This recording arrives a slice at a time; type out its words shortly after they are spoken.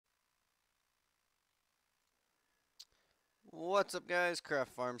What's up, guys?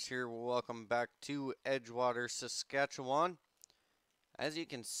 Craft Farms here. Welcome back to Edgewater, Saskatchewan. As you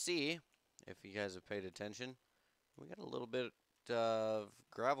can see, if you guys have paid attention, we got a little bit of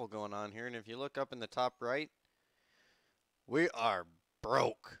gravel going on here, and if you look up in the top right, we are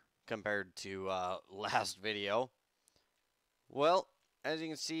broke compared to last video. Well, as you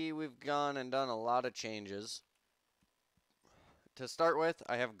can see, we've gone and done a lot of changes. To start with,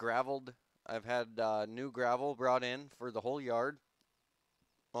 I have graveled. I've had new gravel brought in for the whole yard,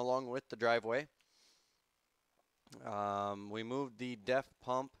 along with the driveway. We moved the def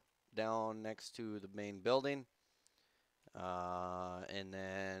pump down next to the main building. And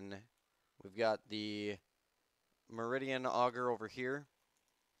then we've got the Meridian auger over here.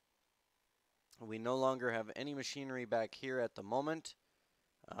 We no longer have any machinery back here at the moment.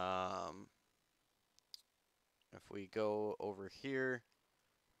 If we go over here,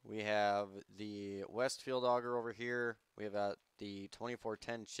 we have the Westfield auger over here. We have got the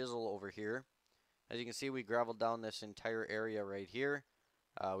 2410 chisel over here. As you can see, we gravelled down this entire area right here.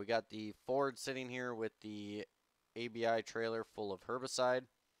 We got the Ford sitting here with the ABI trailer full of herbicide.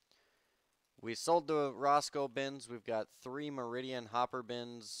 We sold the Roscoe bins. We've got 3 Meridian hopper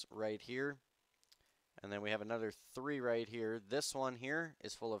bins right here. And then we have another 3 right here. This one here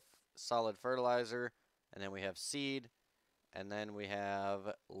is full of solid fertilizer. And then we have seed. And then we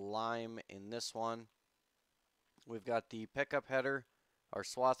have lime in this one. We've got the pickup header, our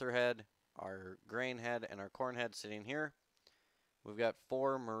swather head, our grain head, and our corn head sitting here. We've got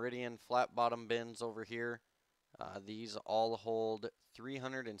 4 Meridian flat bottom bins over here. These all hold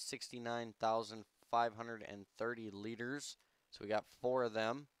 369,530 liters. So we got 4 of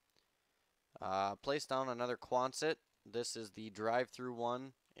them. Placed down another Quonset. This is the drive-through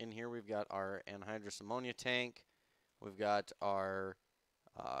one. In here we've got our anhydrous ammonia tank. We've got our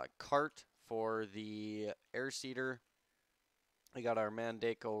cart for the air seeder. We got our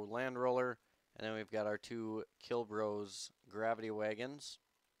Mandaco land roller, and then we've got our 2 Kilbros gravity wagons.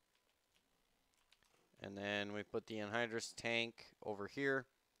 And then we put the anhydrous tank over here.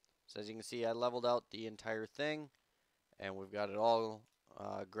 So as you can see, I leveled out the entire thing, and we've got it all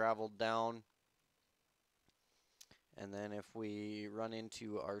graveled down. And then if we run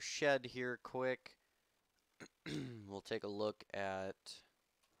into our shed here quick, we'll take a look at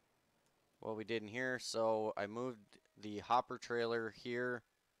what we did in here. So I moved the hopper trailer here,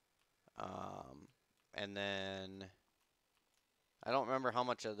 and then I don't remember how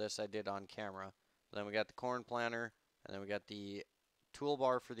much of this I did on camera. But then we got the corn planter, and then we got the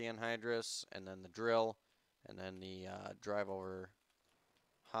toolbar for the anhydrous, and then the drill, and then the drive over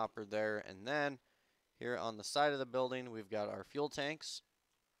hopper there. And then here on the side of the building, we've got our fuel tanks.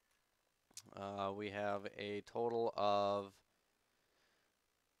 We have a total of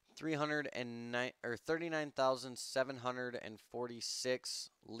 39,746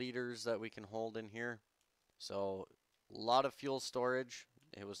 liters that we can hold in here. So a lot of fuel storage.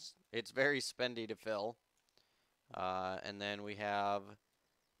 It's very spendy to fill. And then we have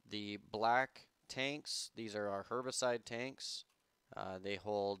the black tanks. These are our herbicide tanks. They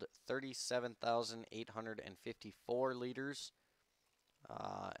hold 37,854 liters.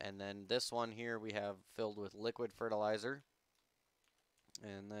 And then this one here we have filled with liquid fertilizer.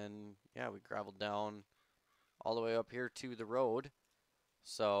 And then, yeah, we graveled down all the way up here to the road.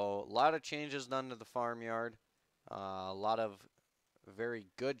 So a lot of changes done to the farmyard. A lot of very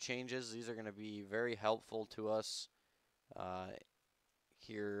good changes. These are going to be very helpful to us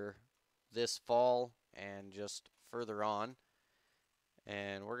here this fall and just further on.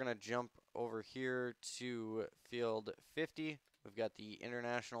 And we're going to jump over here to field 50. We've got the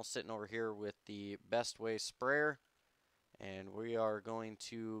International sitting over here with the Best Way sprayer. And we are going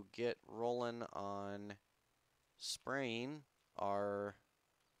to get rolling on spraying our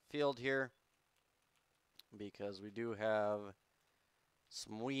field here, because we do have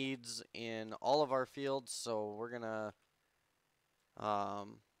some weeds in all of our fields. So we're gonna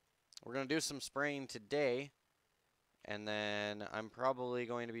do some spraying today, and then I'm probably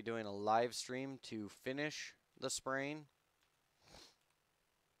going to be doing a live stream to finish the spraying,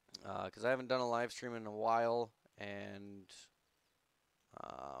 because I haven't done a live stream in a while, and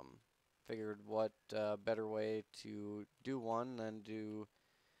figured what better way to do one than to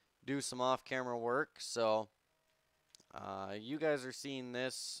do some off-camera work. So you guys are seeing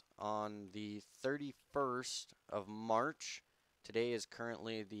this on the 31st of March. Today is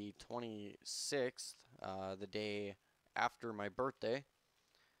currently the 26th, the day after my birthday.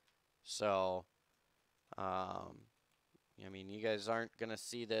 So I mean, you guys aren't gonna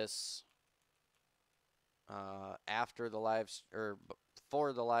see this after the live or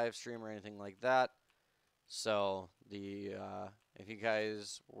before the live stream or anything like that. So the if you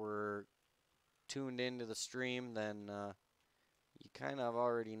guys were tuned into the stream, then you kind of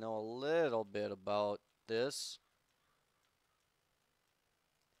already know a little bit about this.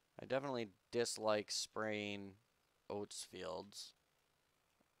 I definitely dislike spraying oats fields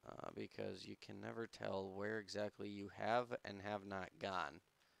because you can never tell where exactly you have and have not gone.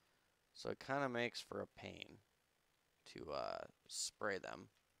 So it kind of makes for a pain to spray them.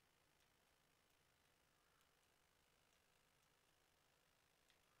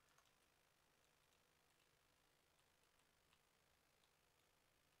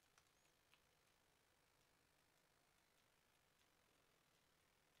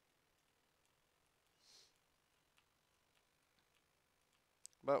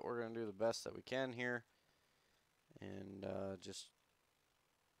 But we're going to do the best that we can here. And just,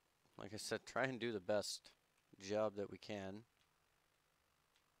 like I said, try and do the best job that we can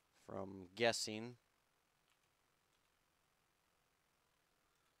from guessing.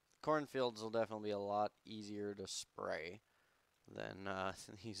 Cornfields will definitely be a lot easier to spray than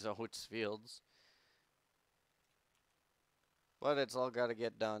these oats fields. But it's all got to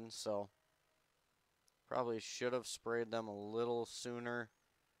get done, so probably should have sprayed them a little sooner,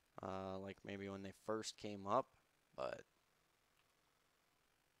 like maybe when they first came up, but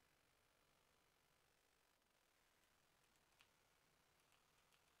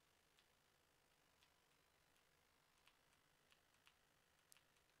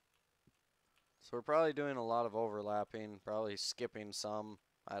so we're probably doing a lot of overlapping, probably skipping some,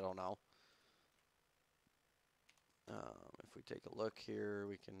 I don't know. If we take a look here,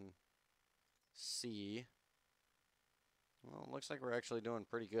 we can see, well, it looks like we're actually doing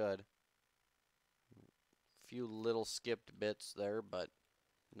pretty good. A few little skipped bits there, but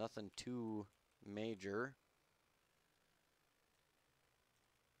nothing too major.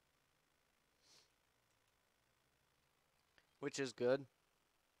 Which is good.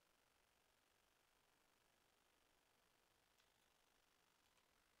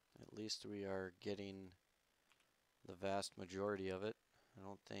 At least we are getting the vast majority of it. I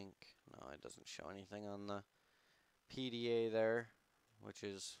don't think, no, it doesn't show anything on the PDA there, which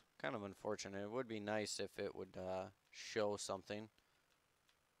is kind of unfortunate. It would be nice if it would show something,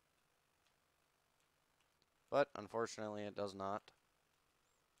 but unfortunately it does not.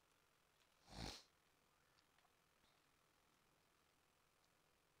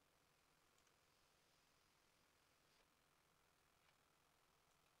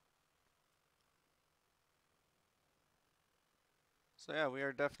 So yeah, we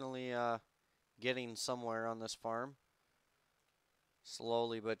are definitely getting somewhere on this farm.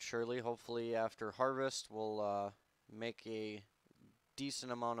 Slowly but surely. Hopefully after harvest we'll make a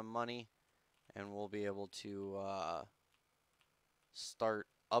decent amount of money and we'll be able to start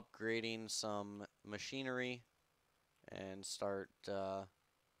upgrading some machinery and start kind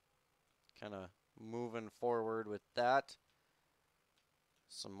of moving forward with that.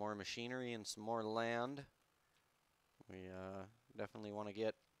 Some more machinery and some more land. We definitely want to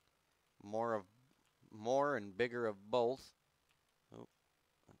get more and bigger of both. Oh,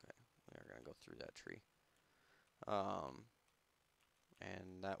 okay. We are gonna go through that tree.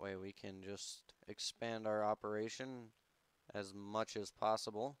 And that way we can just expand our operation as much as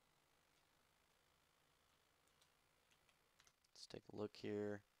possible. Let's take a look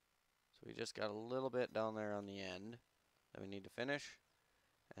here. So we just got a little bit down there on the end that we need to finish,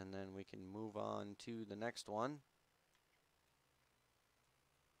 and then we can move on to the next one.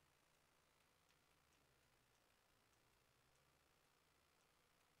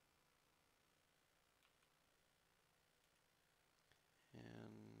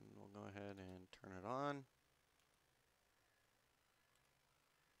 And we'll go ahead and turn it on.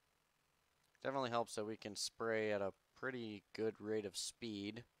 Definitely helps that we can spray at a pretty good rate of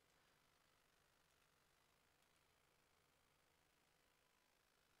speed.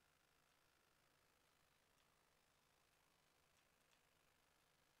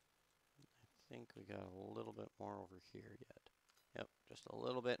 I think we got a little bit more over here yet. Yep, just a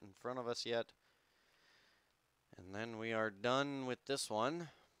little bit in front of us yet. And then we are done with this one.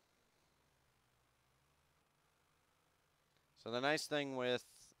 So the nice thing with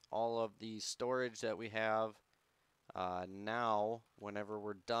all of the storage that we have now, whenever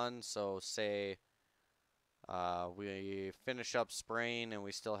we're done, so say we finish up spraying and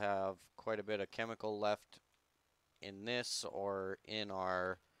we still have quite a bit of chemical left in this or in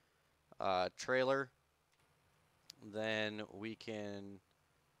our trailer, then we can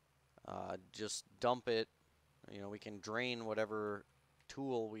just dump it. You know, we can drain whatever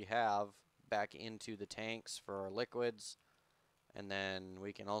tool we have back into the tanks for our liquids, and then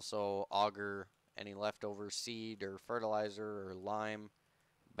we can also auger any leftover seed or fertilizer or lime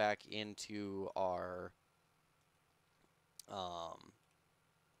back into our um,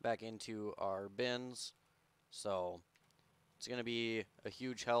 bins. So it's going to be a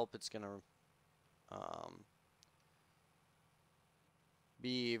huge help. It's going to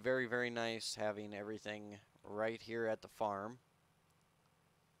be very, very nice having everything right here at the farm.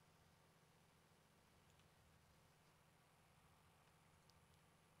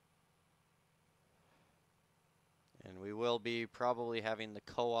 And we will be probably having the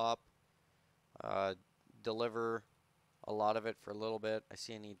co-op deliver a lot of it for a little bit. I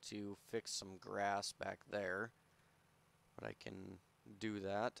see I need to fix some grass back there, but I can do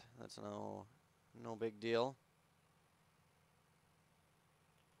that. That's no big deal.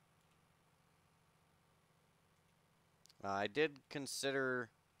 I did consider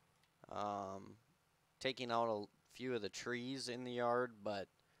taking out a few of the trees in the yard, but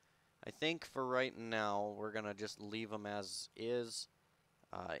I think for right now we're gonna just leave them as is.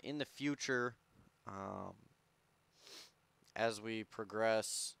 In the future, as we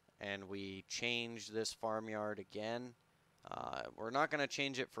progress and we change this farmyard again, we're not gonna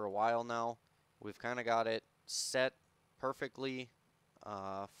change it for a while now. We've kind of got it set perfectly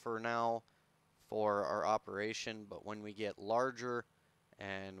for now for our operation, but when we get larger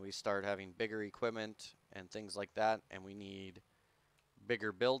and we start having bigger equipment and things like that, and we need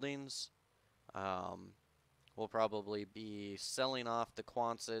bigger buildings, we'll probably be selling off the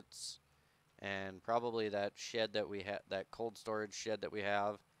Quonsets and probably that shed that we have, that cold storage shed that we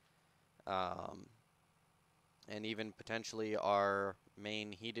have, and even potentially our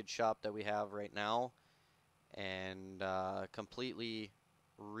main heated shop that we have right now, and completely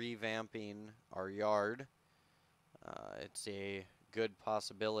revamping our yard. It's a good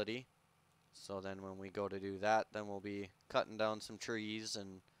possibility. So then when we go to do that, then we'll be cutting down some trees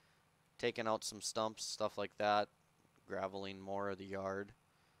and taking out some stumps, stuff like that, graveling more of the yard.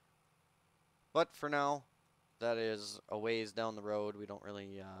 But for now, that is a ways down the road. We don't really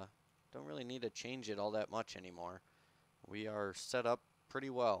need to change it all that much anymore. We are set up pretty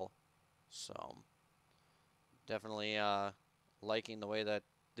well. So definitely liking the way that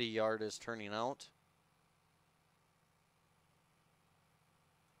the yard is turning out.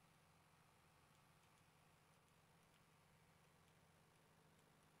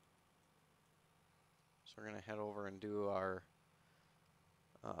 So we're going to head over and do our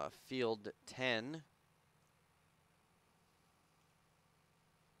field 10.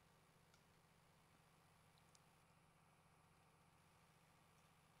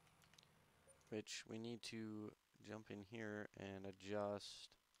 Which we need to jump in here and adjust.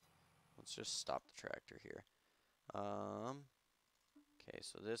 Let's just stop the tractor here. Okay,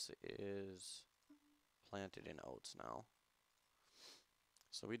 so this is planted in oats now.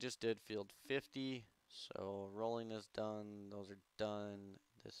 So we just did field 50. So rolling is done. Those are done.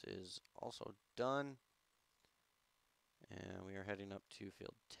 This is also done. And we are heading up to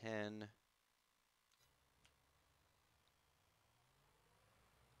field 10.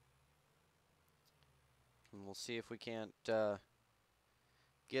 And we'll see if we can't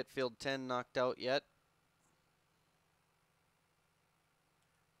get field 10 knocked out yet.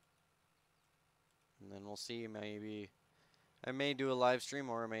 And then we'll see, maybe I may do a live stream,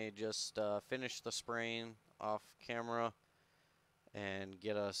 or I may just finish the spraying off camera and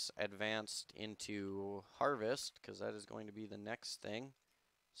get us advanced into harvest, because that is going to be the next thing.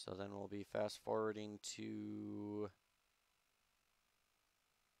 So then we'll be fast forwarding to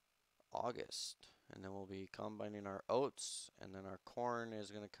August, and then we'll be combining our oats, and then our corn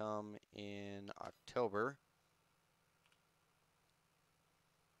is going to come in October.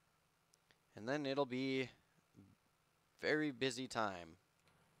 And then it'll be very busy time.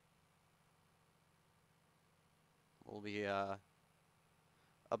 We'll be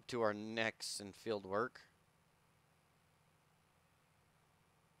up to our necks in field work.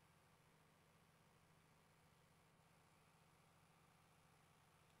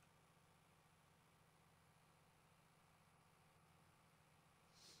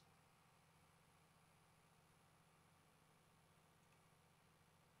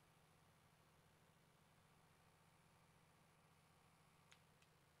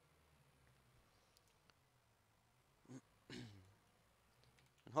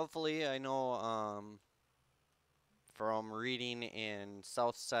 Hopefully, I know from reading in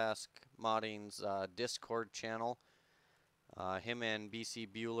South Sask Modding's Discord channel, him and BC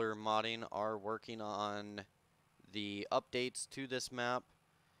Bueller Modding are working on the updates to this map.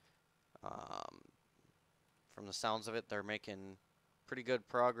 From the sounds of it, they're making pretty good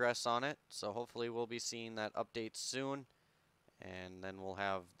progress on it, so hopefully we'll be seeing that update soon, and then we'll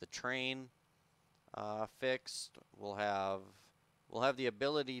have the train fixed. We'll have the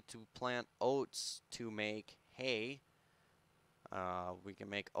ability to plant oats to make hay. We can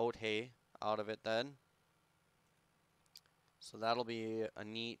make oat hay out of it then. So that'll be a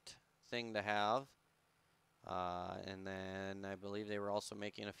neat thing to have. And then I believe they were also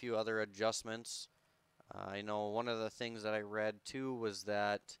making a few other adjustments. I know one of the things that I read too was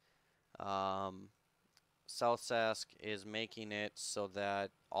that South Sask is making it so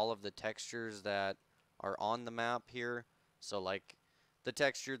that all of the textures that are on the map here, so like the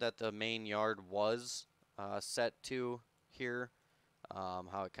texture that the main yard was set to here,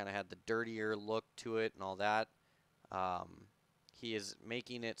 how it kind of had the dirtier look to it and all that. He is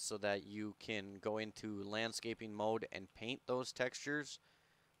making it so that you can go into landscaping mode and paint those textures.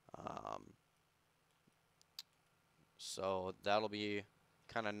 So that'll be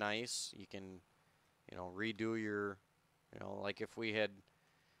kind of nice. You can, redo your, like if we had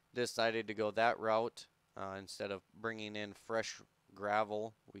decided to go that route instead of bringing in fresh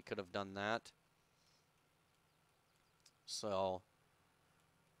gravel, we could have done that. So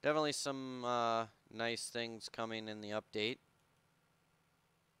definitely some nice things coming in the update.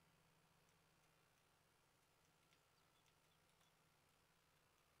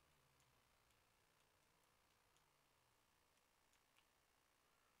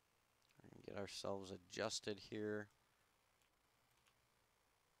 Get ourselves adjusted here.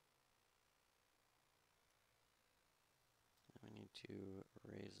 We need to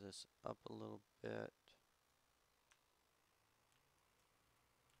raise this up a little bit.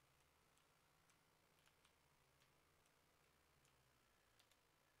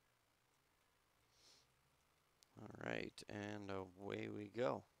 All right, and away we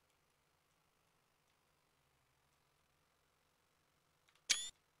go.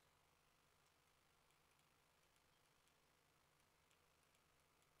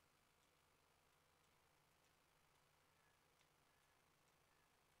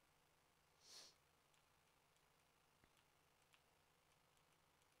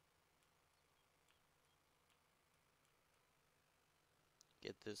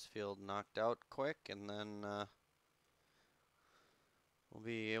 Get this field knocked out quick, and then we'll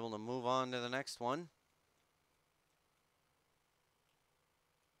be able to move on to the next one.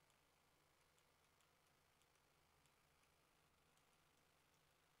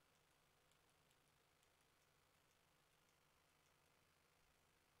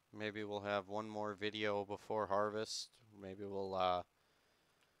 Maybe we'll have one more video before harvest. Maybe we'll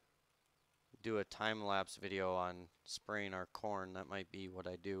do a time-lapse video on spraying our corn. That might be what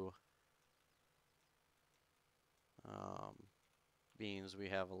I do. Beans, we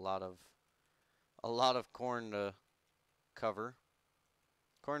have a lot of corn to cover.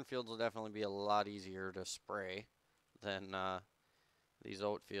 Cornfields will definitely be a lot easier to spray than these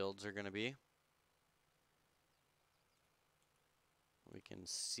oat fields are going to be. We can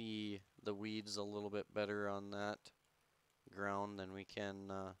see the weeds a little bit better on that ground than we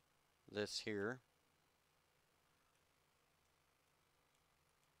can this here.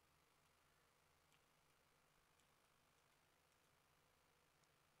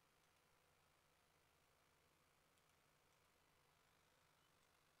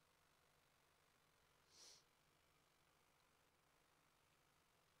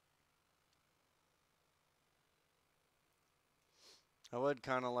 I would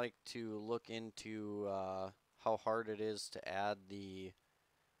kind of like to look into how hard it is to add the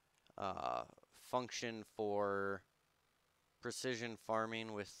function for precision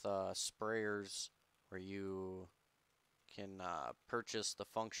farming with sprayers, where you can purchase the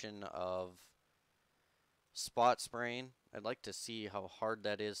function of spot spraying. I'd like to see how hard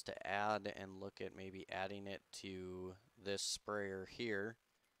that is to add and look at maybe adding it to this sprayer here,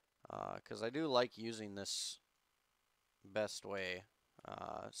 because I do like using this best way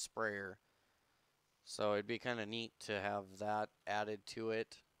sprayer. So it'd be kind of neat to have that added to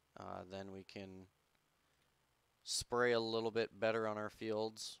it. Then we can spray a little bit better on our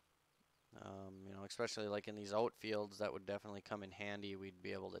fields. Especially like in these oat fields, that would definitely come in handy. We'd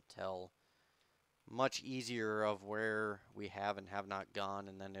be able to tell much easier of where we have and have not gone,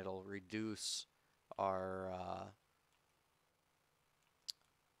 and then it'll reduce our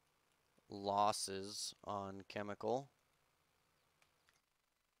losses on chemical.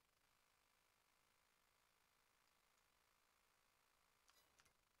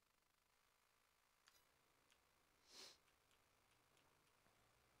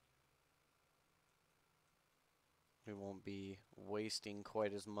 We won't be wasting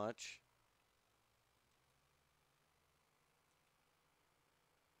quite as much.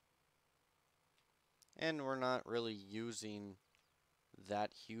 And we're not really using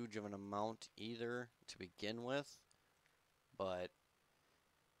that huge of an amount either to begin with, but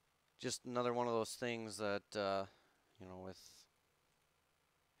just another one of those things that, you know, with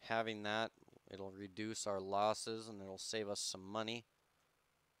having that, it'll reduce our losses and it'll save us some money.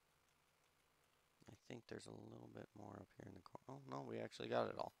 I think there's a little bit more up here in the corner. Oh, no, we actually got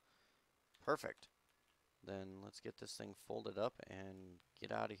it all. Perfect. Then let's get this thing folded up and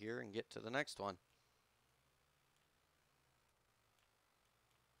get out of here and get to the next one.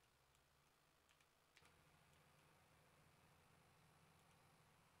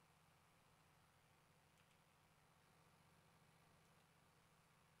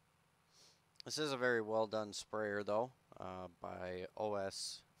 This is a very well done sprayer though, by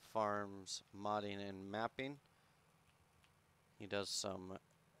OS Farms Modding and Mapping. He does some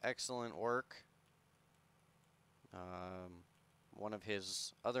excellent work. One of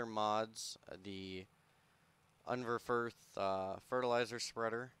his other mods, the Unverfirth fertilizer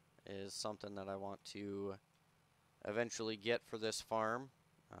spreader, is something that I want to eventually get for this farm.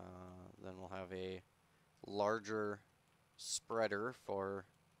 Then we'll have a larger spreader for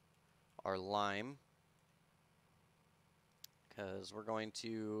our lime, because we're going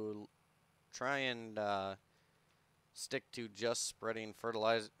to try and stick to just spreading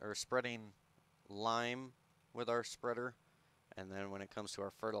fertilizer or spreading lime with our spreader, and then when it comes to our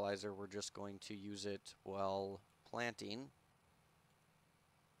fertilizer, we're just going to use it while planting.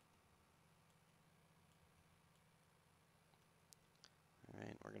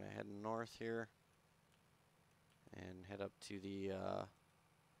 Alright, we're going to head north here and head up to the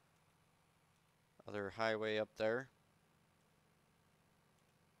other highway up there.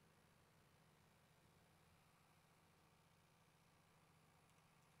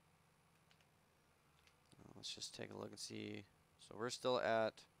 Let's just take a look and see. So we're still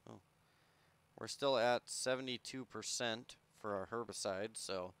at 72% for our herbicide,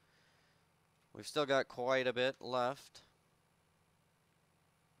 so we've still got quite a bit left.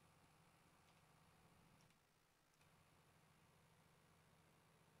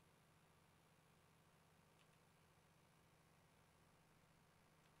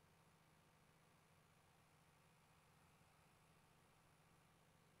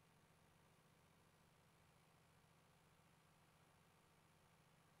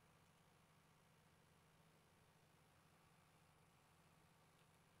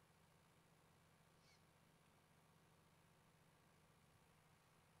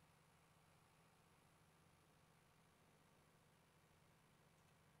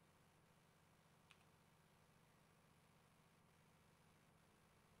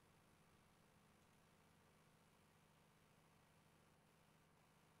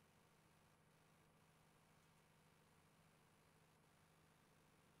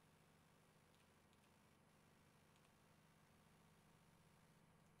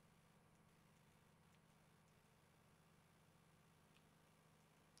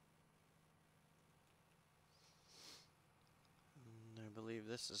 And I believe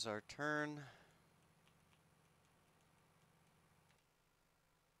this is our turn.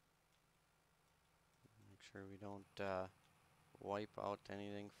 Make sure we don't wipe out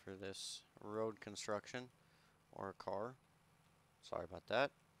anything for this road construction or a car. Sorry about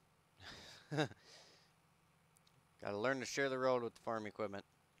that. Gotta learn to share the road with the farm equipment.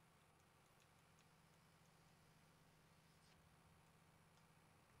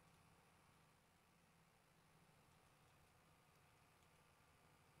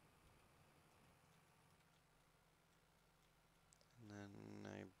 And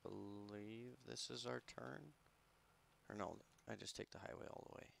then I believe this is our turn. Or no, I just take the highway all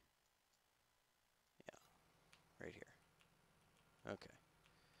the way. Yeah, right here. Okay.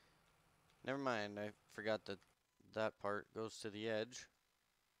 Never mind, I forgot that that part goes to the edge.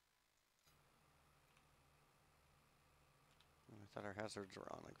 I thought our hazards were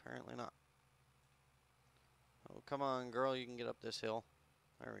on. Apparently not. Oh, come on, girl, you can get up this hill.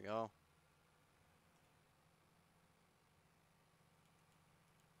 There we go.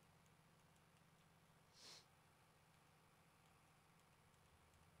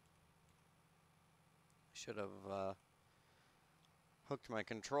 Should have hooked my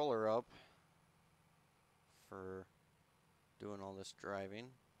controller up for doing all this driving,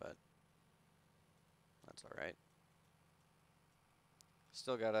 but that's alright.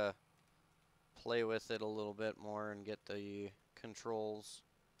 Still gotta play with it a little bit more and get the controls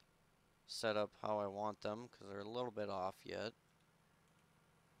set up how I want them, because they're a little bit off yet.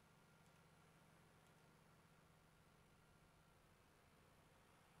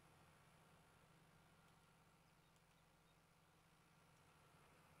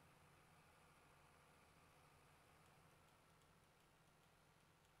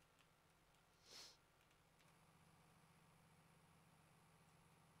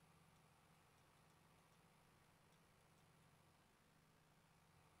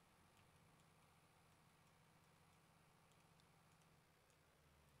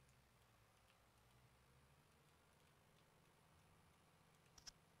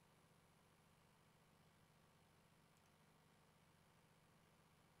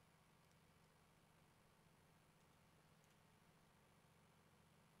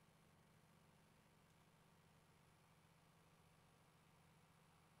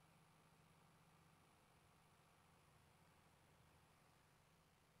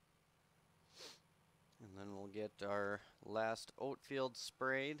 get our last oat field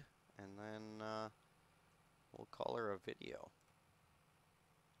sprayed, and then we'll call her a video.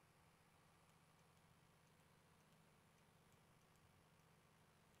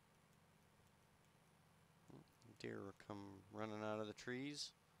 Deer will come running out of the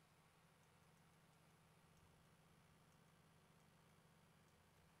trees.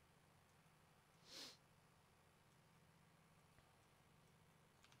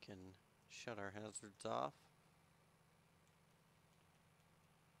 Can shut our hazards off.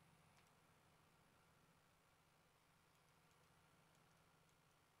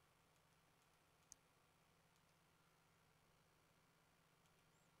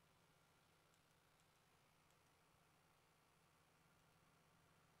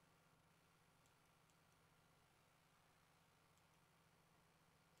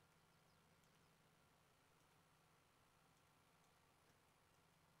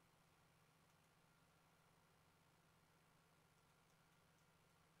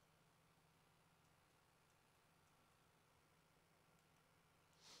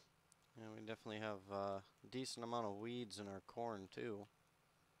 Yeah, we definitely have a decent amount of weeds in our corn too.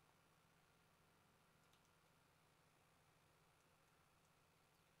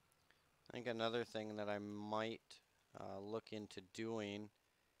 I think another thing that I might look into doing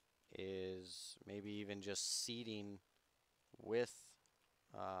is maybe even just seeding with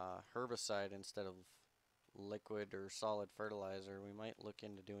herbicide instead of liquid or solid fertilizer. We might look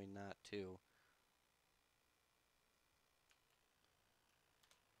into doing that too.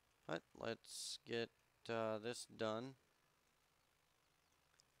 But let's get this done.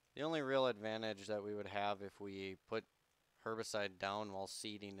 The only real advantage that we would have if we put herbicide down while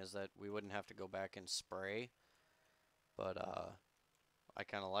seeding is that we wouldn't have to go back and spray. But I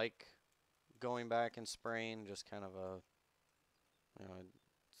kind of like going back and spraying, just kind of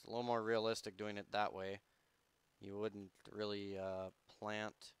it's a little more realistic doing it that way. You wouldn't really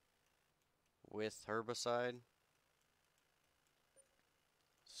plant with herbicide.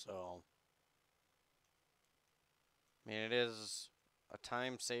 So, I mean, it is a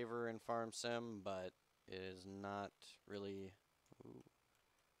time saver in Farm Sim, but it is not really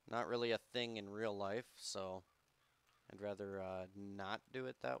a thing in real life, so I'd rather not do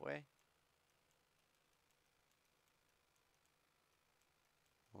it that way.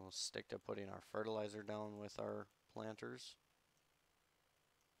 We'll stick to putting our fertilizer down with our planters.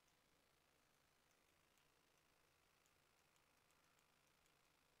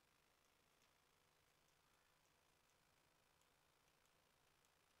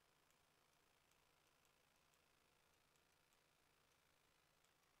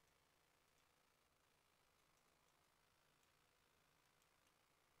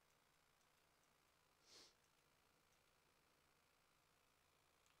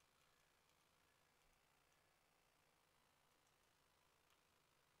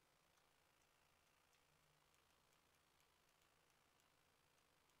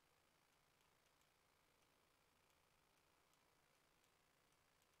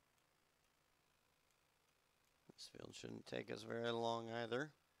 This field shouldn't take us very long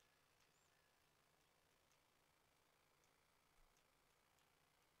either.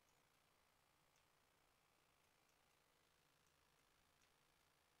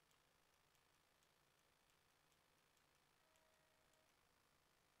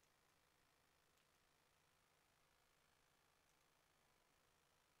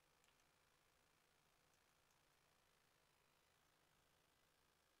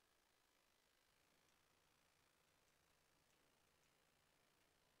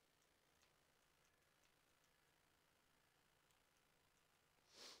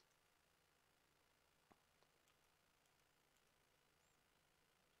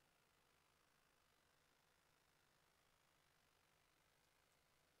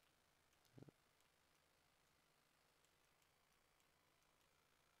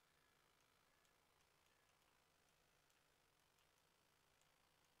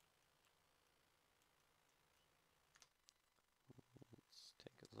 Let's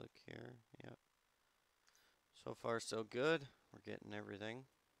take a look here. Yep. So far so good. We're getting everything.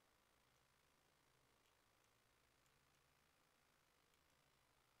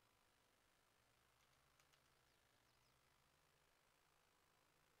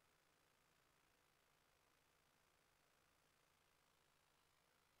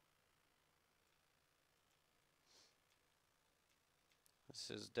 This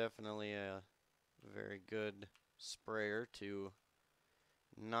is definitely a very good sprayer to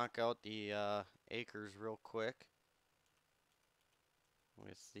knock out the acres real quick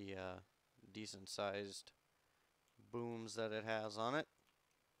with the decent sized booms that it has on it.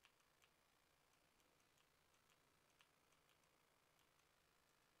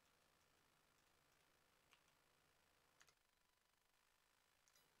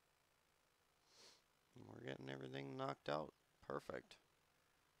 everything knocked out. Perfect.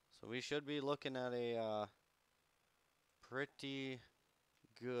 So we should be looking at a pretty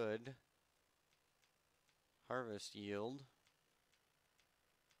good harvest yield.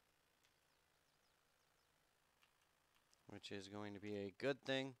 Which is going to be a good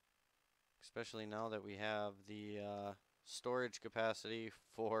thing, especially now that we have the storage capacity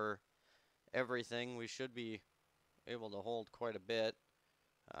for everything. We should be able to hold quite a bit.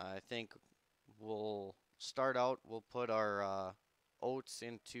 I think we'll start out, we'll put our oats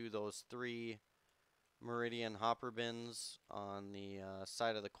into those 3 Meridian hopper bins on the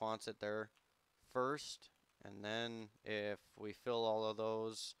side of the Quonset there first, and then if we fill all of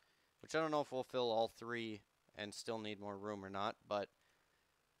those, which I don't know if we'll fill all 3 and still need more room or not, but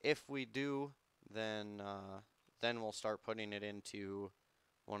if we do, then we'll start putting it into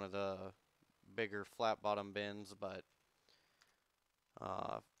one of the bigger flat bottom bins. But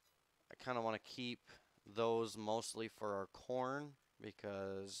I kind of want to keep those mostly for our corn,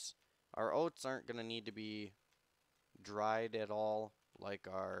 because our oats aren't going to need to be dried at all like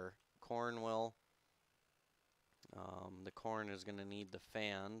our corn will. The corn is going to need the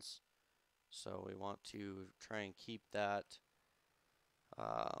fans, so we want to try and keep that.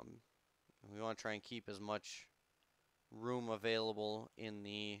 We want to try and keep as much room available in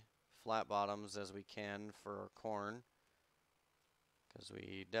the flat bottoms as we can for our corn, because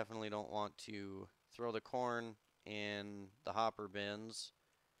we definitely don't want to throw the corn in the hopper bins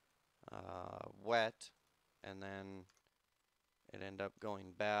wet and then it end up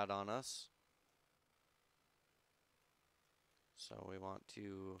going bad on us. So we want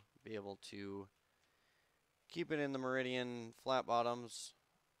to be able to keep it in the Meridian flat bottoms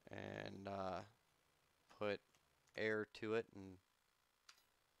and put air to it and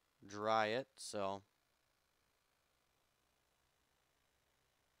dry it. So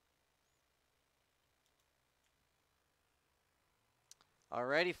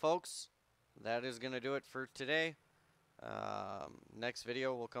alrighty folks, that is going to do it for today. Next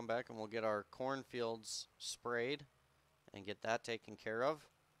video we'll come back and we'll get our cornfields sprayed and get that taken care of.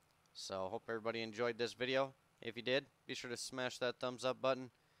 So hope everybody enjoyed this video. If you did, be sure to smash that thumbs up button,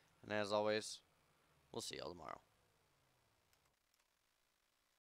 and as always, we'll see y'all tomorrow.